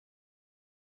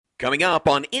Coming up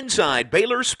on Inside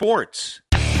Baylor Sports.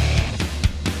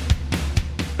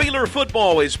 Baylor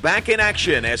football is back in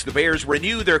action as the Bears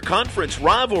renew their conference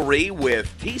rivalry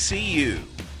with TCU.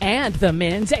 And the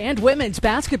men's and women's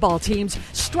basketball teams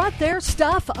strut their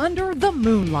stuff under the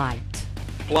moonlight.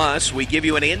 Plus, we give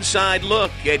you an inside look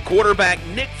at quarterback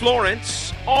Nick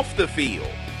Florence off the field.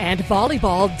 And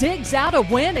volleyball digs out a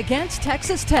win against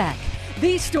Texas Tech.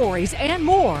 These stories and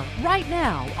more right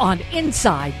now on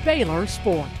Inside Baylor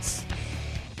Sports.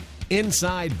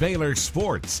 Inside Baylor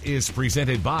Sports is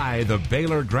presented by the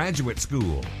Baylor Graduate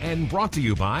School and brought to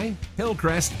you by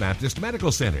Hillcrest Baptist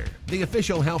Medical Center, the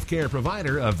official healthcare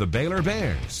provider of the Baylor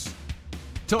Bears.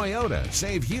 Toyota,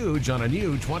 save huge on a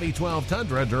new 2012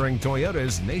 Tundra during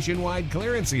Toyota's nationwide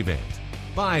clearance event.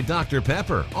 By Dr.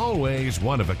 Pepper, always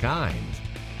one of a kind.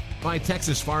 By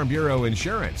Texas Farm Bureau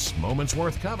Insurance, moments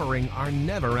worth covering are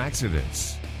never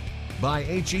accidents. By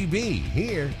HEB,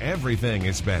 here everything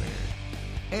is better.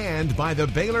 And by the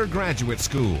Baylor Graduate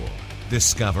School.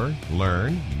 Discover,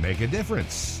 learn, make a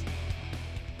difference.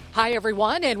 Hi,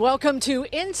 everyone, and welcome to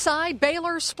Inside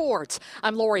Baylor Sports.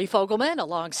 I'm Lori Fogelman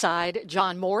alongside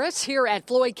John Morris here at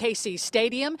Floyd Casey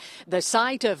Stadium, the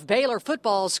site of Baylor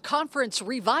football's conference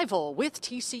revival with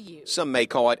TCU. Some may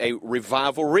call it a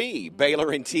rivalry.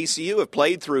 Baylor and TCU have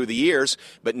played through the years,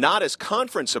 but not as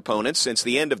conference opponents since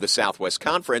the end of the Southwest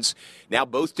Conference. Now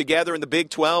both together in the Big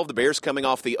 12, the Bears coming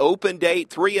off the open date,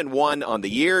 3-1 on the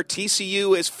year.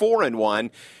 TCU is 4-1.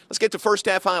 Let's get to first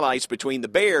half highlights between the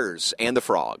Bears and the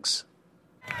Frogs.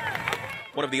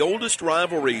 One of the oldest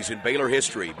rivalries in Baylor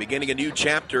history, beginning a new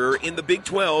chapter in the Big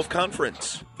 12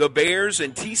 Conference. The Bears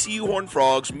and TCU Horned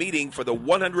Frogs meeting for the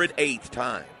 108th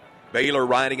time. Baylor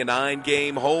riding a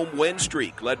 9-game home win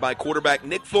streak led by quarterback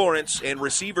Nick Florence and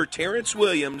receiver Terrence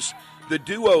Williams, the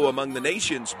duo among the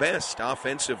nation's best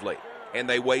offensively. And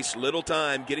they waste little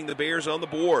time getting the Bears on the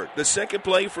board. The second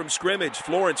play from scrimmage,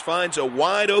 Florence finds a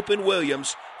wide-open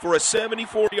Williams for a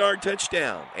 74-yard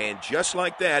touchdown. And just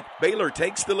like that, Baylor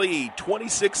takes the lead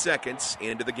 26 seconds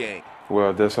into the game.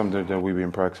 Well, that's something that we've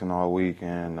been practicing all week,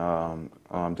 and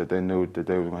that they knew that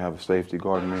they were going to have a safety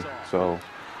guarding me. So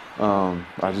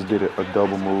I just did a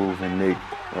double move, and Nick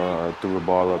threw the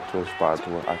ball up to a spot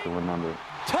where I can run under it.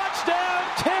 Touchdown,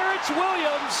 Terrence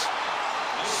Williams,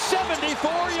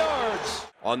 74 yards.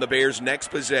 On the Bears' next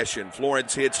possession,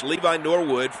 Florence hits Levi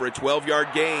Norwood for a 12-yard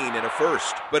gain and a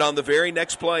first. But on the very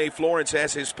next play, Florence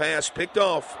has his pass picked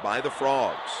off by the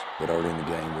Frogs. But early in the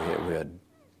game, we had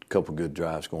a couple good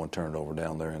drives going, turned over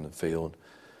down there in the field.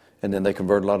 And then they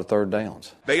converted a lot of third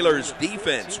downs. Baylor's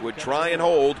defense would try and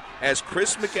hold as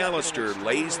Chris McAllister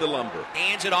lays the lumber.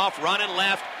 Hands it off, running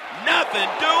left, nothing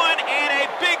doing, and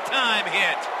a big-time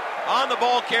hit on the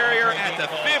ball carrier at the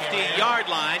 50-yard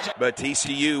line. But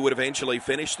TCU would eventually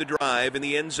finish the drive in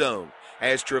the end zone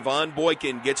as Trevon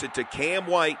Boykin gets it to Cam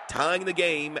White, tying the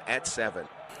game at 7.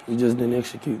 We just didn't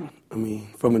execute. I mean,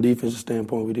 from a defensive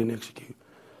standpoint, we didn't execute.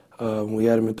 When we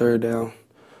had him in third down,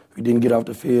 we didn't get off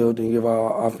the field, didn't give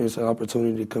our offense an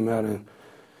opportunity to come out and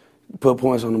put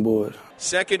points on the board.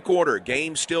 Second quarter,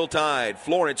 game still tied.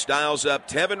 Florence dials up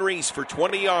Tevin Reese for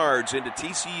 20 yards into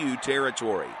TCU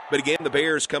territory. But again, the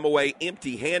Bears come away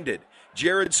empty-handed.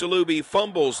 Jared Salubi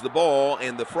fumbles the ball,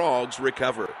 and the Frogs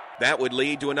recover. That would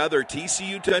lead to another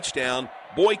TCU touchdown.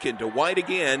 Boykin to White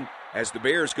again as the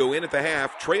Bears go in at the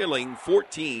half, trailing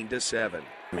 14-7.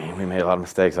 I mean, we made a lot of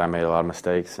mistakes. I made a lot of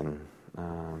mistakes, and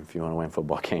if you want to win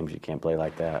football games, you can't play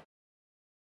like that.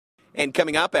 And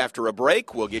coming up after a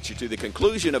break, we'll get you to the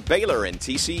conclusion of Baylor and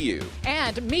TCU.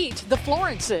 And meet the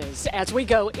Florences as we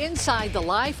go inside the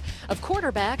life of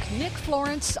quarterback Nick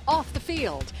Florence off the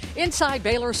field. Inside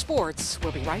Baylor Sports.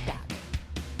 We'll be right back.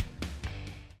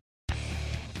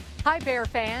 Hi, Bear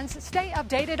fans. Stay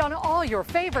updated on all your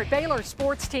favorite Baylor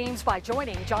sports teams by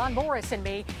joining John Morris and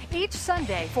me each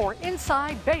Sunday for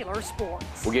Inside Baylor Sports.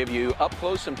 We'll give you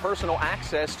up-close and personal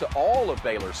access to all of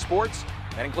Baylor sports.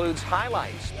 That includes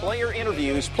highlights, player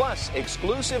interviews, plus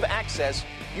exclusive access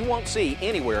you won't see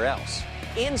anywhere else.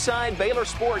 Inside Baylor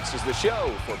Sports is the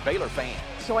show for Baylor fans.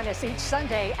 Join us each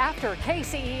Sunday after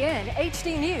KCEN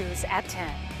HD News at 10.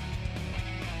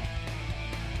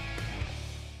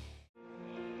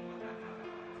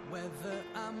 Whether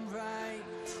I'm right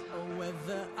or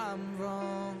whether I'm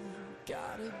wrong,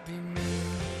 gotta be me.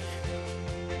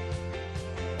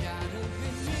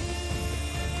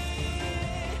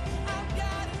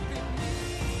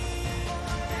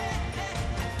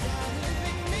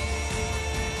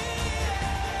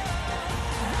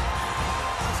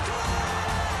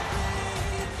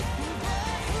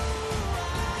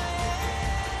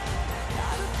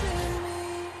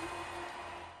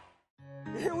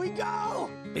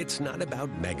 It's not about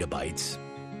megabytes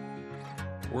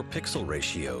or pixel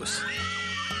ratios.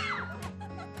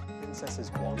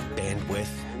 Bandwidth,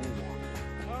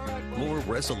 more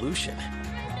resolution.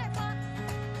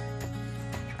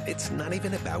 It's not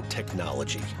even about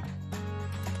technology.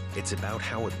 It's about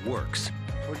how it works.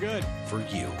 We're good. For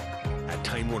you. At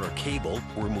Time Warner Cable,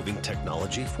 we're moving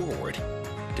technology forward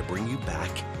to bring you back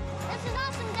This is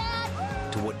awesome,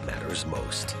 Dad. to what matters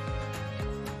most.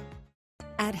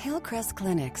 At Hillcrest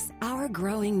Clinics, our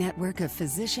growing network of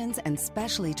physicians and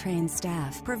specially trained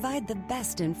staff provide the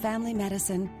best in family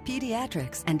medicine,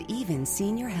 pediatrics, and even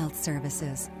senior health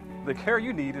services. The care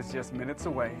you need is just minutes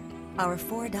away. Our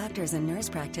 4 doctors and nurse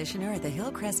practitioner at the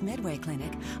Hillcrest Midway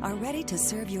Clinic are ready to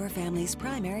serve your family's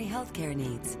primary health care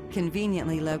needs.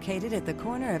 Conveniently located at the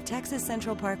corner of Texas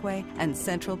Central Parkway and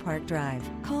Central Park Drive.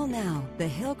 Call now, the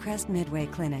Hillcrest Midway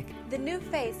Clinic. The new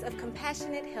face of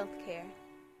compassionate health care.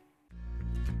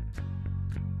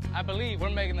 I believe we're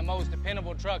making the most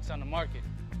dependable trucks on the market.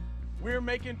 We're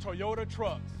making Toyota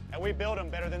trucks. And we build them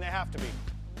better than they have to be.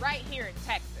 Right here in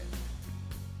Texas.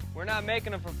 We're not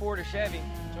making them for Ford or Chevy.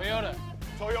 Toyota.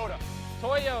 Toyota.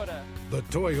 Toyota. The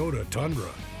Toyota Tundra.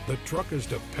 The truck is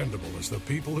dependable as the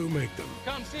people who make them.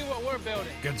 Come see what we're building.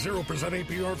 Get 0%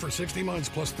 APR for 60 months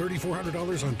plus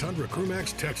 $3,400 on Tundra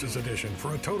Crewmax Texas Edition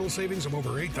for a total savings of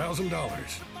over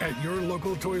 $8,000 at your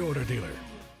local Toyota dealer.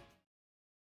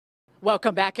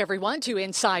 Welcome back, everyone, to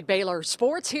Inside Baylor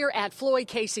Sports here at Floyd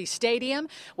Casey Stadium,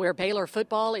 where Baylor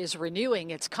football is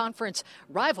renewing its conference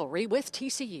rivalry with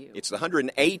TCU. It's the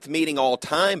 108th meeting all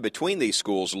time between these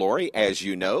schools, Lori, as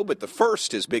you know, but the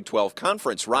first is Big 12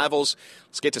 conference rivals.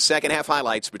 Let's get to second half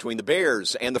highlights between the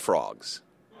Bears and the Frogs.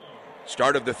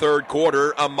 Start of the third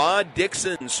quarter, Ahmad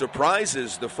Dixon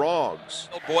surprises the Frogs.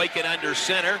 Boykin under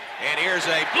center, and here's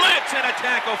a blitz and a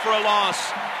tackle for a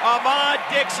loss. Ahmad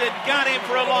Dixon got him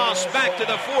for a loss back to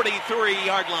the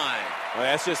 43-yard line. Well,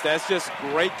 that's just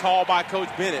great call by Coach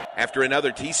Bennett. After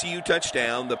another TCU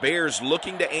touchdown, the Bears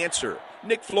looking to answer.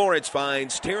 Nick Florence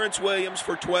finds Terrence Williams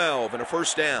for 12 and a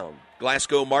first down.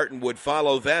 Glasgow Martin would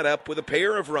follow that up with a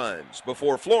pair of runs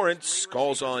before Florence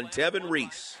calls on Tevin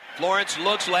Reese. Florence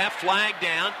looks left, flag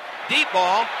down, deep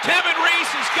ball. Tevin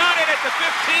Reese has got it at the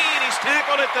 15. He's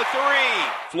tackled at the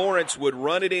 3. Florence would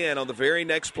run it in on the very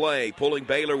next play, pulling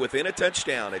Baylor within a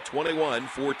touchdown at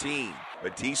 21-14.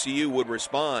 But TCU would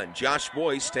respond. Josh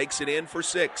Boyce takes it in for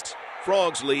 6.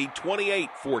 Frogs lead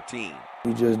 28-14.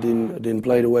 We just didn't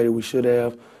play the way that we should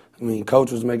have. I mean,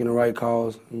 coach was making the right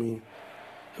calls. I mean,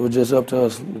 it was just up to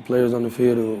us, the players on the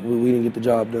field, and we didn't get the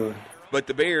job done. But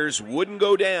the Bears wouldn't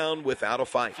go down without a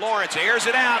fight. Florence airs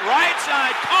it out, right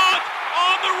side, caught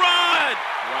on the run,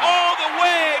 all the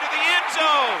way to the end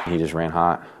zone. He just ran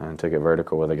hot and took it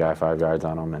vertical with a guy 5 yards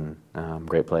on him, and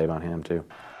great play on him, too.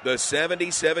 The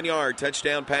 77-yard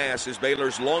touchdown pass is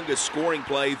Baylor's longest scoring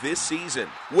play this season.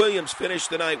 Williams finished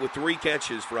the night with 3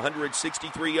 catches for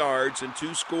 163 yards and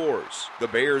 2 scores. The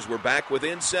Bears were back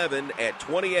within 7 at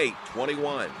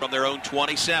 28-21. From their own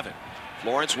 27.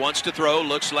 Florence wants to throw,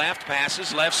 looks left,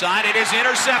 passes left side. It is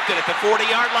intercepted at the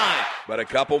 40-yard line. But a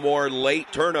couple more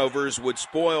late turnovers would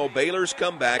spoil Baylor's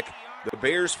comeback. The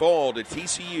Bears fall to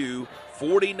TCU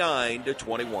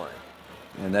 49-21.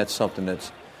 And that's something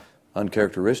that's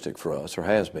uncharacteristic for us, or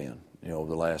has been, over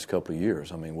the last couple of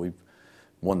years. I mean, we've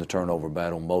won the turnover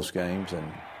battle most games,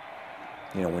 and,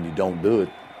 when you don't do it,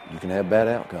 you can have bad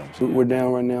outcomes. We're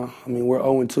down right now. I mean, we're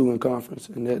 0-2 in conference,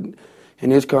 and that in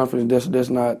this conference, that's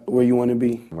not where you want to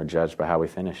be. We're judged by how we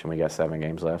finish, and we got 7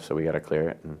 games left, so we got to clear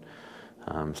it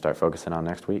and start focusing on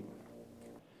next week.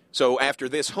 So after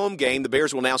this home game, the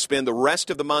Bears will now spend the rest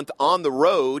of the month on the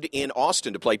road in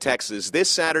Austin to play Texas this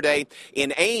Saturday,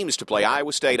 in Ames to play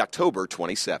Iowa State October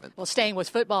 27th. Well, staying with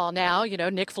football now,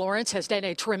 Nick Florence has done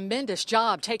a tremendous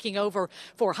job taking over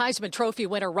for Heisman Trophy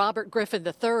winner Robert Griffin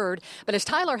III. But as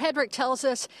Tyler Hedrick tells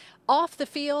us, off the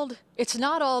field, it's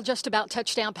not all just about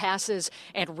touchdown passes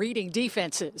and reading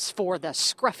defenses for the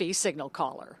scruffy signal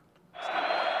caller.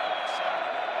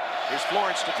 Here's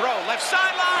Florence to throw. Left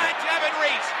sideline, Tevin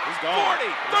Reese. He's gone. 40,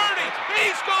 30,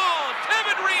 he's gone.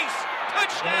 Tevin Reese,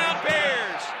 touchdown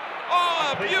Bears.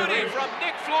 Oh, a beauty from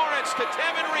Nick Florence to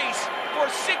Tevin Reese for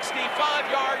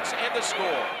 65 yards and the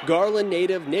score. Garland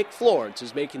native Nick Florence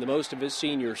is making the most of his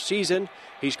senior season.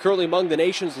 He's currently among the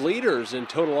nation's leaders in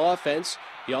total offense.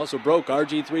 He also broke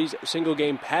RG3's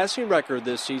single-game passing record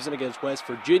this season against West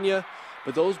Virginia.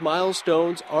 But those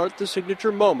milestones aren't the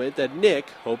signature moment that Nick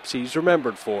hopes he's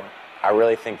remembered for. I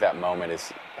really think that moment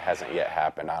hasn't yet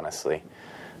happened, honestly.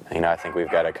 I think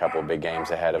we've got a couple big games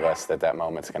ahead of us that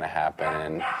moment's going to happen.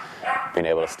 And being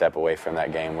able to step away from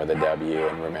that game with a W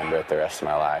and remember it the rest of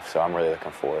my life. So I'm really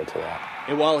looking forward to that.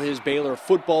 And while his Baylor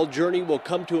football journey will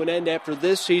come to an end after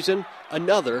this season,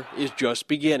 another is just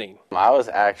beginning.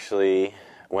 I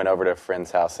went over to a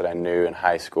friend's house that I knew in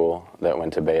high school that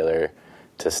went to Baylor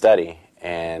to study,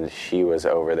 and she was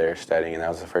over there studying, and that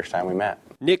was the first time we met.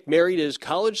 Nick married his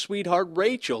college sweetheart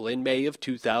Rachel in May of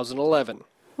 2011.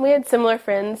 We had similar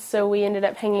friends, so we ended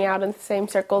up hanging out in the same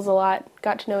circles a lot,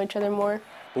 got to know each other more.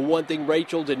 But one thing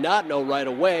Rachel did not know right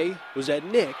away was that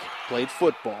Nick played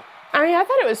football. I mean, I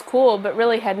thought it was cool, but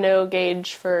really had no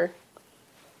gauge for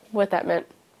what that meant.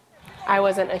 I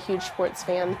wasn't a huge sports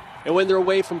fan. And when they're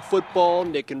away from football,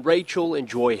 Nick and Rachel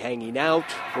enjoy hanging out,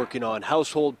 working on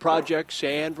household projects,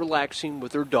 and relaxing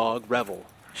with their dog, Revel.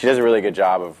 She does a really good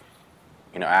job of,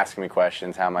 asking me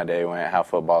questions, how my day went, how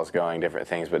football's going, different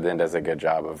things, but then does a good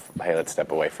job of, hey, let's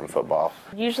step away from football.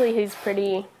 Usually he's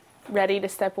pretty ready to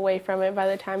step away from it by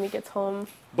the time he gets home.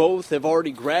 Both have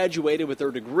already graduated with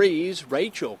their degrees.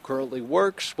 Rachel currently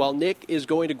works, while Nick is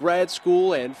going to grad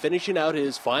school and finishing out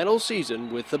his final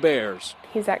season with the Bears.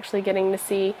 He's actually getting to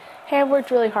see, hey, I've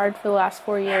worked really hard for the last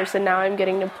 4 years, and now I'm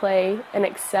getting to play and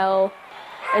excel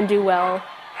and do well.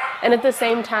 And at the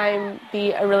same time,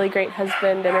 be a really great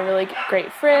husband and a really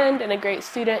great friend and a great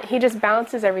student. He just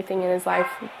balances everything in his life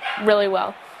really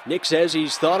well. Nick says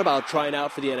he's thought about trying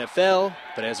out for the NFL,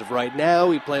 but as of right now,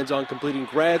 he plans on completing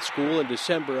grad school in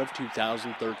December of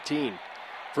 2013.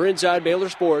 For Inside Baylor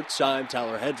Sports, I'm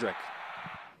Tyler Hedrick.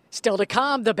 Still to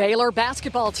come, the Baylor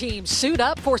basketball team suit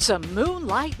up for some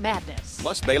Moonlight Madness.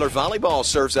 Plus, Baylor volleyball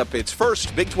serves up its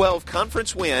first Big 12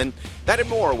 conference win. That and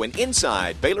more when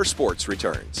Inside Baylor Sports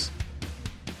returns.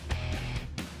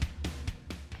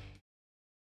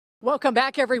 Welcome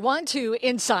back, everyone, to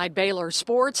Inside Baylor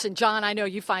Sports. And, John, I know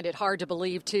you find it hard to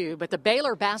believe, too, but the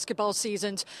Baylor basketball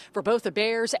seasons for both the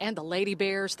Bears and the Lady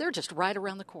Bears, they're just right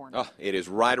around the corner. Oh, it is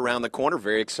right around the corner.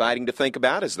 Very exciting to think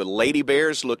about as the Lady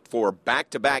Bears look for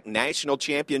back-to-back national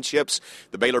championships.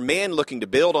 The Baylor men looking to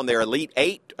build on their Elite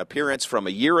Eight appearance from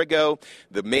a year ago.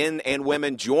 The men and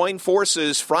women join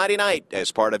forces Friday night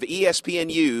as part of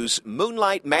ESPNU's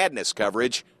Moonlight Madness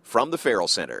coverage from the Farrell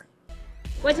Center.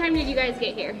 What time did you guys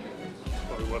get here?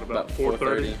 What, about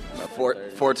 4:30? About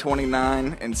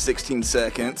 4:29 and 16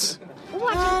 seconds.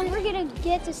 We're going to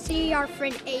get to see our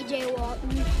friend AJ Walton.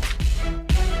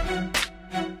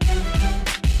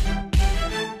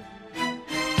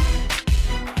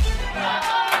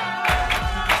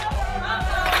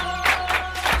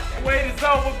 Wait, it's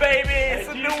over, baby. It's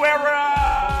a new era.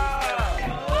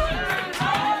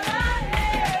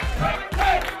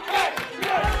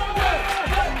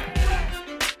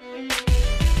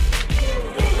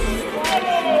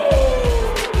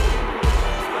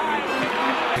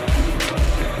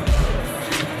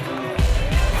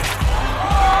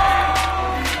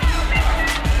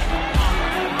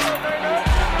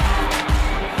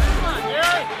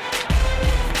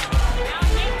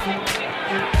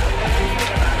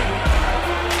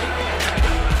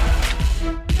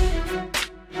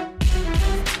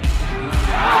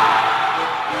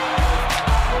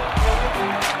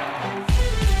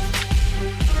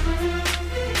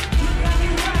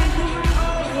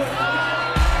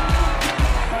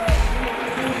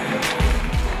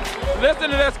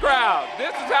 Listen to this crowd. This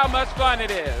is how much fun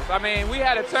it is. I mean, we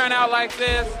had a turnout like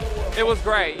this. It was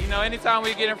great. Anytime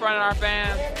we get in front of our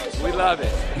fans, we love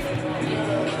it.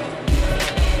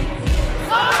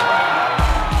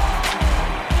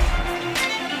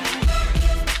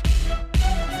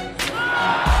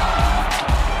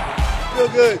 Feel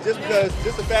good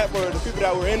just the fact for the people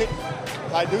that were in it.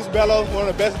 Like Deuce Bello, one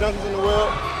of the best dunkers in the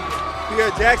world. Pierre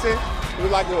Jackson, it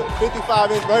was like a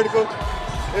 55-inch vertical.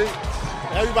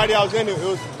 Everybody I was in it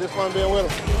was just fun being with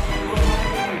them.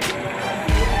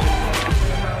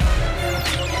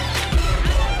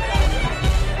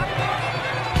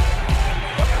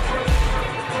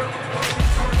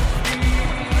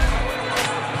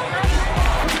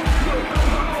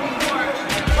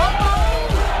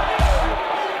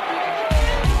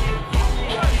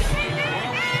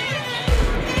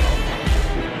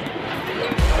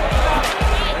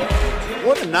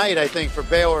 What a night, I think, for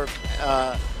Baylor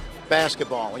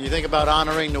basketball. When you think about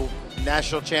honoring the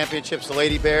national championships, the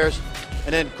Lady Bears,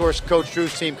 and then, of course, Coach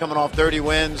Drew's team coming off 30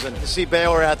 wins, and to see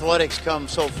Baylor athletics come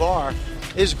so far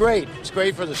is great. It's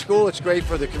great for the school. It's great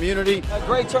for the community. A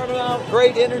great turnaround,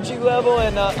 great energy level,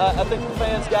 and I think the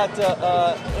fans got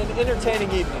an entertaining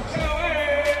evening.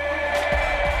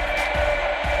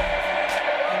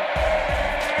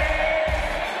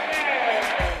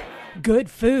 Good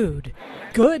food,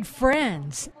 good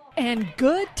friends, and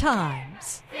good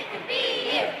times. It could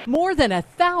be you. More than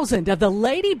 1,000 of the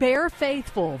Lady Bear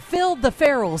faithful filled the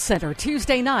Farrell Center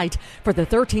Tuesday night for the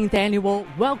 13th annual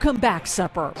Welcome Back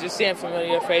Supper. Just seeing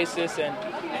familiar faces and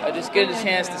just getting a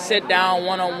chance to sit down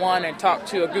one-on-one and talk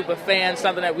to a group of fans,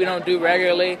 something that we don't do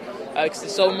regularly.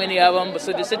 There's so many of them, but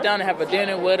so to sit down and have a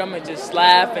dinner with them and just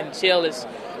laugh and chill is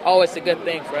always a good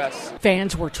thing for us.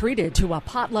 Fans were treated to a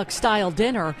potluck-style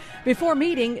dinner before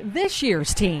meeting this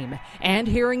year's team and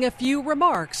hearing a few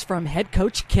remarks from head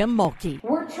coach Kim Mulkey.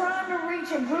 We're trying to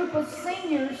reach a group of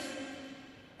seniors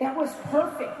that was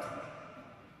perfect.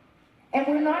 And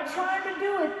we're not trying to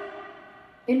do it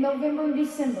in November and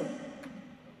December.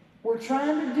 We're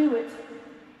trying to do it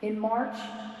in March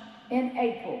and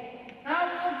April. I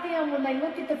want them, when they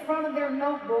look at the front of their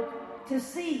notebook, to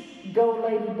see Go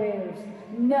Lady Bears,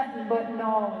 nothing but New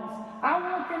Orleans. I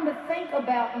want them to think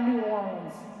about New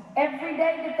Orleans every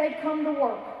day that they come to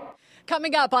work.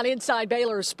 Coming up on Inside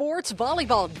Baylor Sports,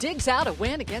 volleyball digs out a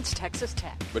win against Texas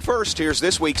Tech. But first, here's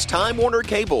this week's Time Warner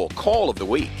Cable Call of the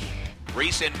Week.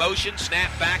 Reese in motion,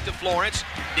 snap back to Florence.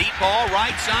 Deep ball,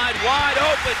 right side, wide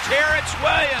open. Terrence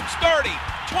Williams, 30,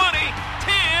 20,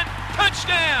 10,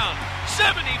 touchdown.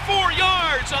 74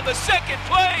 yards on the second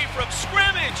play from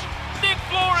scrimmage. Nick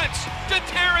Florence to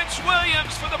Terrence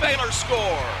Williams for the Baylor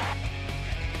score.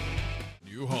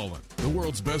 New Holland, the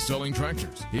world's best-selling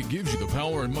tractors. It gives you the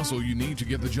power and muscle you need to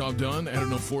get the job done at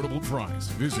an affordable price.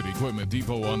 Visit Equipment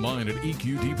Depot online at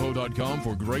eqdepot.com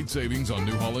for great savings on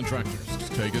New Holland tractors.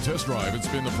 Take a test drive and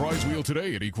spin the prize wheel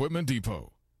today at Equipment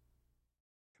Depot.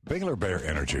 Baylor Bear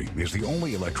Energy is the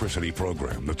only electricity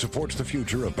program that supports the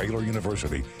future of Baylor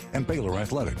University and Baylor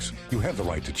athletics. You have the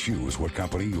right to choose what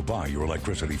company you buy your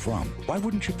electricity from. Why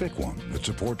wouldn't you pick one that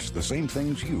supports the same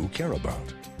things you care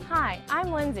about? Hi,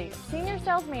 I'm Lindsay, Senior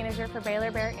Sales Manager for Baylor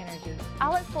Bear Energy.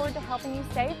 I look forward to helping you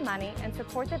save money and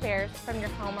support the Bears from your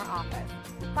home or office.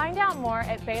 Find out more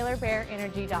at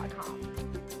BaylorBearEnergy.com.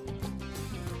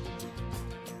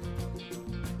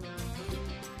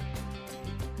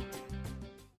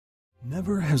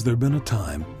 Never has there been a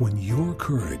time when your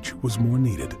courage was more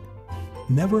needed.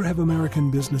 Never have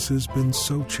American businesses been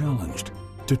so challenged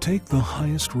to take the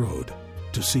highest road,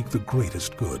 to seek the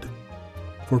greatest good.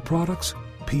 For products,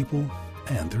 people,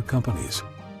 and their companies.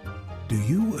 Do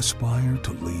you aspire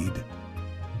to lead?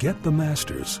 Get the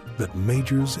master's that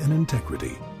majors in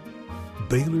integrity.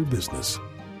 Baylor Business.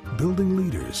 Building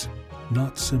leaders,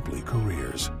 not simply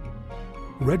careers.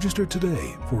 Register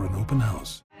today for an open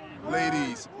house.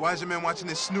 Ladies, why is your man watching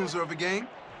this snoozer of a game?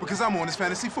 Because I'm on his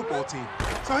fantasy football team.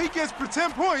 So he gets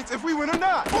pretend points if we win or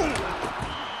not. Boom!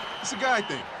 It's a guy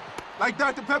thing. Like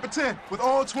Dr. Pepper 10, with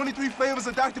all 23 flavors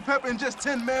of Dr. Pepper and just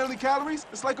 10 manly calories,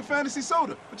 it's like a fantasy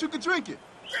soda, but you can drink it.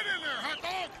 Get in there, hot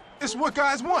dog! It's what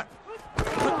guys want.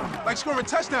 Like scoring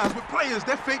touchdowns with players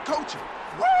that fake coaching.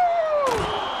 Woo!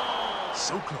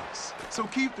 So close. So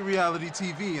keep the reality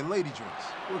TV and lady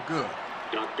drinks. We're good.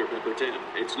 Dr. Pepper 10,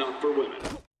 it's not for women.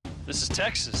 This is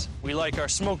Texas. We like our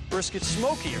smoked brisket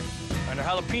smokier and our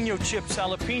jalapeno chips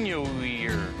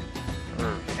jalapeno-ier.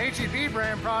 H-E-B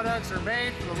brand products are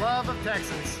made for the love of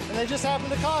Texas. And they just happen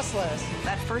to cost less.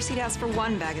 At first he'd ask for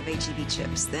one bag of H-E-B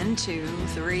chips, then 2,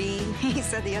 3. He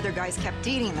said the other guys kept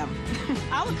eating them.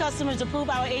 Our customers approve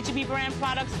our H-E-B brand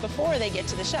products before they get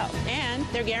to the show, and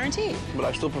they're guaranteed. But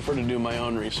I still prefer to do my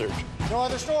own research. No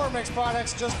other store makes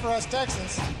products just for us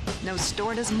Texans. No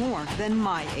store does more than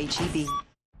my H-E-B.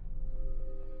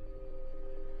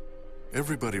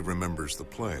 Everybody remembers the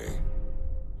play.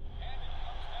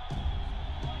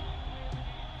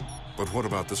 But what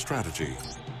about the strategy?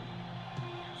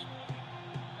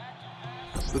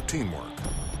 The teamwork?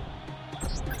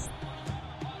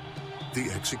 The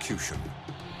execution?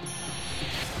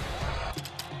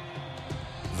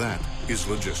 That is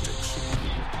logistics.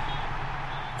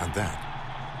 And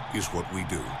that is what we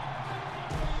do.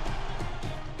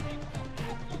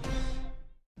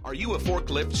 Are you a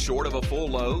forklift short of a full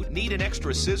load? Need an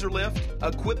extra scissor lift?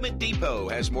 Equipment Depot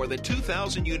has more than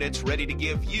 2,000 units ready to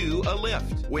give you a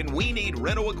lift. When we need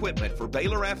rental equipment for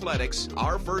Baylor Athletics,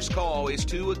 our first call is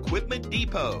to Equipment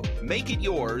Depot. Make it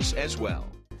yours as well.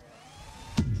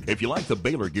 If you like the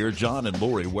Baylor gear John and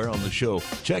Lori wear on the show,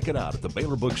 check it out at the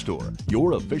Baylor Bookstore,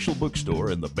 your official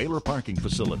bookstore in the Baylor parking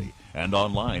facility, and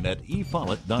online at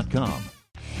efollett.com.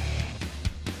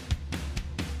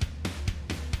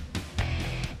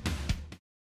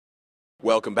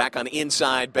 Welcome back on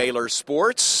Inside Baylor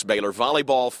Sports. Baylor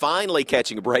volleyball finally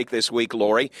catching a break this week,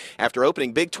 Lori, after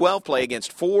opening Big 12 play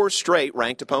against 4 straight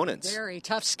ranked opponents. Very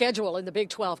tough schedule in the Big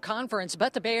 12 Conference,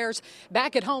 but the Bears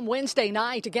back at home Wednesday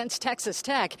night against Texas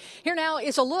Tech. Here now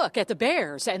is a look at the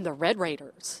Bears and the Red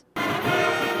Raiders.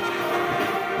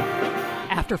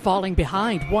 After falling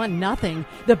behind 1-0,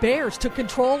 the Bears took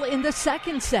control in the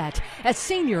second set as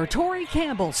senior Tori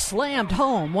Campbell slammed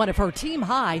home one of her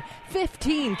team-high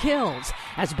 15 kills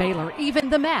as Baylor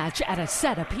evened the match at a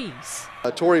set apiece.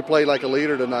 Tori played like a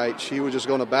leader tonight. She was just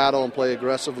going to battle and play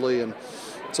aggressively, and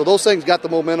so those things got the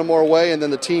momentum our way, and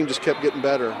then the team just kept getting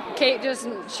better. Kate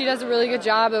she does a really good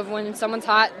job of when someone's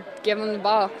hot, giving them the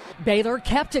ball. Baylor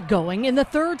kept it going in the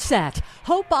third set.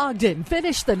 Hope Ogden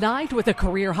finished the night with a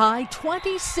career-high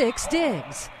 26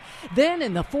 digs. Then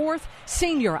in the fourth,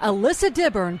 senior Alyssa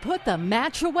Dibburn put the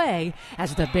match away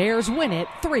as the Bears win it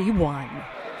 3-1.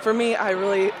 For me,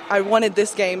 I wanted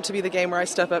this game to be the game where I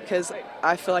step up because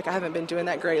I feel like I haven't been doing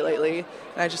that great lately,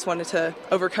 and I just wanted to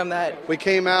overcome that. We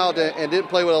came out and didn't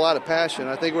play with a lot of passion.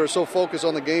 I think we were so focused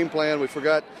on the game plan, we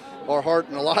forgot our heart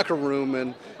in the locker room,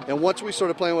 and once we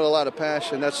started playing with a lot of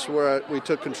passion, that's where we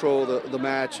took control of the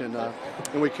match, and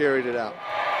we carried it out.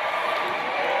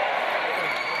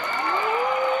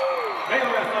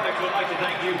 Baylor Athletics would like to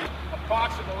thank you.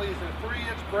 Approximately is a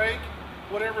 3-inch break,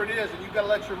 whatever it is, and you've got to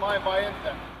let your mind buy into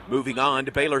that. Moving on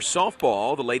to Baylor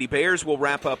softball, the Lady Bears will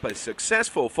wrap up a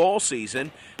successful fall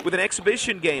season with an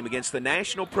exhibition game against the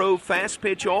National Pro Fast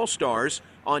Pitch All-Stars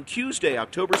on Tuesday,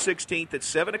 October 16th at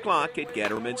 7 o'clock at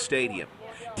Getterman Stadium.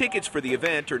 Tickets for the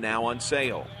event are now on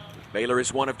sale. Baylor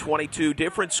is one of 22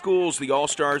 different schools the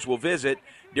All-Stars will visit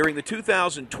during the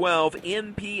 2012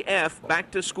 NPF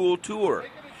Back-to-School Tour.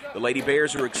 The Lady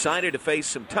Bears are excited to face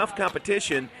some tough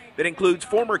competition that includes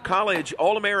former college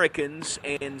All-Americans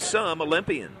and some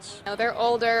Olympians. They're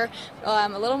older, a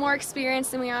little more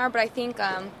experienced than we are, but I think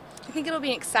it'll be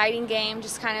an exciting game,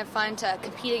 just kind of fun to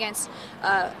compete against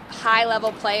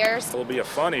high-level players. It'll be a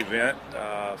fun event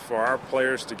for our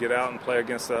players to get out and play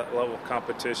against that level of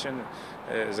competition.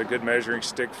 Is a good measuring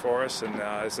stick for us, and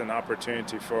it's an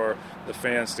opportunity for the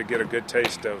fans to get a good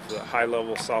taste of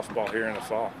high-level softball here in the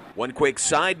fall. One quick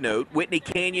side note, Whitney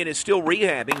Canyon is still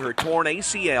rehabbing her torn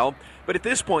ACL, but at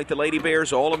this point the Lady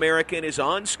Bears All-American is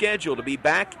on schedule to be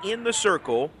back in the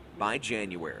circle by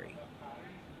January.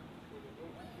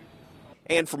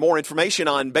 And for more information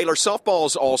on Baylor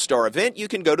softball's All-Star event, you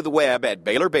can go to the web at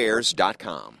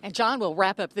BaylorBears.com. And John will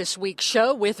wrap up this week's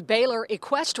show with Baylor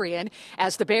Equestrian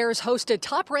as the Bears hosted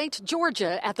top-ranked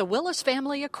Georgia at the Willis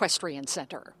Family Equestrian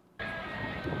Center.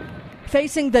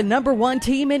 Facing the number one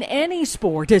team in any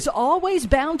sport is always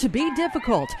bound to be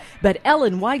difficult, but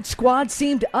Ellen White's squad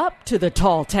seemed up to the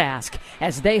tall task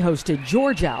as they hosted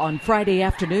Georgia on Friday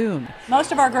afternoon.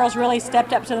 Most of our girls really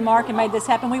stepped up to the mark and made this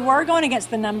happen. We were going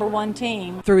against the number one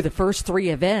team. Through the first three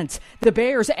events, the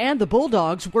Bears and the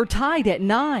Bulldogs were tied at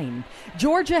 9.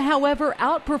 Georgia, however,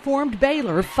 outperformed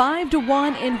Baylor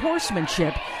 5-1 in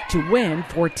horsemanship to win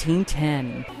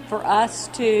 14-10. For us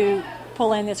to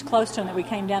pull in this close to them that we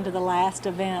came down to the last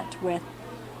event with,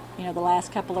 the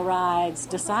last couple of rides,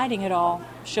 deciding it all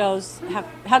shows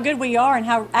how good we are and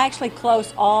how actually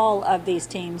close all of these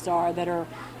teams are that are,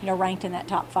 ranked in that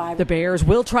top 5. The Bears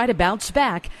will try to bounce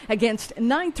back against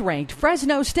 9th-ranked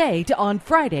Fresno State on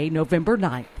Friday, November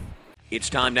 9th. It's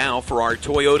time now for our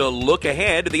Toyota look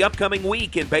ahead to the upcoming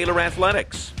week in Baylor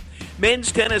athletics.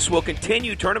 Men's tennis will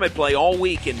continue tournament play all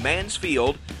week in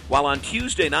Mansfield, while on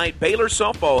Tuesday night, Baylor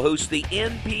softball hosts the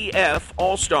NPF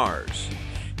All-Stars.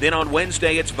 Then on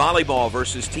Wednesday, it's volleyball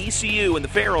versus TCU in the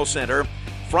Farrell Center.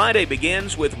 Friday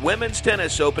begins with women's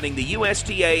tennis opening the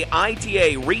USTA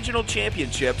ITA Regional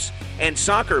Championships, and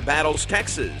soccer battles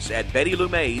Texas at Betty Lou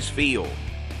Mays Field.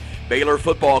 Baylor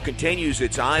football continues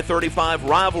its I-35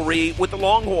 rivalry with the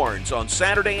Longhorns on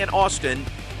Saturday in Austin,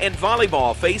 and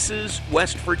volleyball faces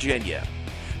West Virginia.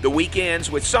 The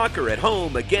weekends with soccer at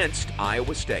home against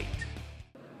Iowa State.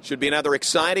 Should be another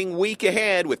exciting week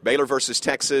ahead with Baylor versus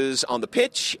Texas on the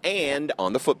pitch and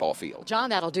on the football field. John,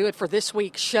 that'll do it for this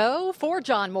week's show. For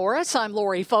John Morris, I'm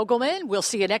Lori Fogelman. We'll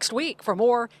see you next week for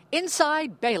more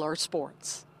Inside Baylor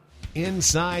Sports.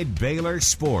 Inside Baylor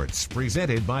Sports,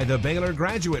 presented by the Baylor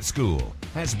Graduate School,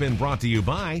 has been brought to you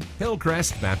by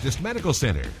Hillcrest Baptist Medical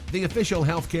Center, the official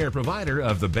healthcare provider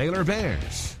of the Baylor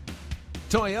Bears.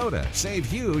 Toyota, save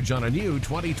huge on a new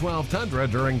 2012 Tundra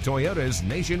during Toyota's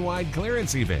nationwide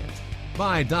clearance event.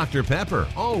 By Dr. Pepper,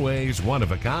 always one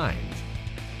of a kind.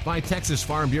 By Texas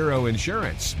Farm Bureau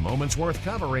Insurance, moments worth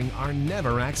covering are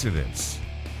never accidents.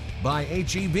 By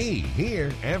H-E-B,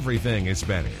 here everything is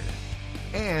better.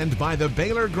 And by the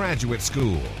Baylor Graduate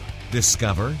School.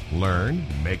 Discover, learn,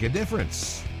 make a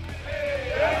difference.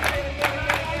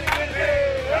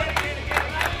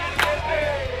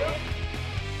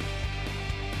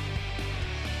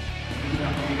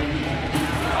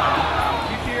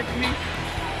 You cheered for me?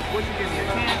 What you give me, a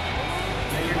 10?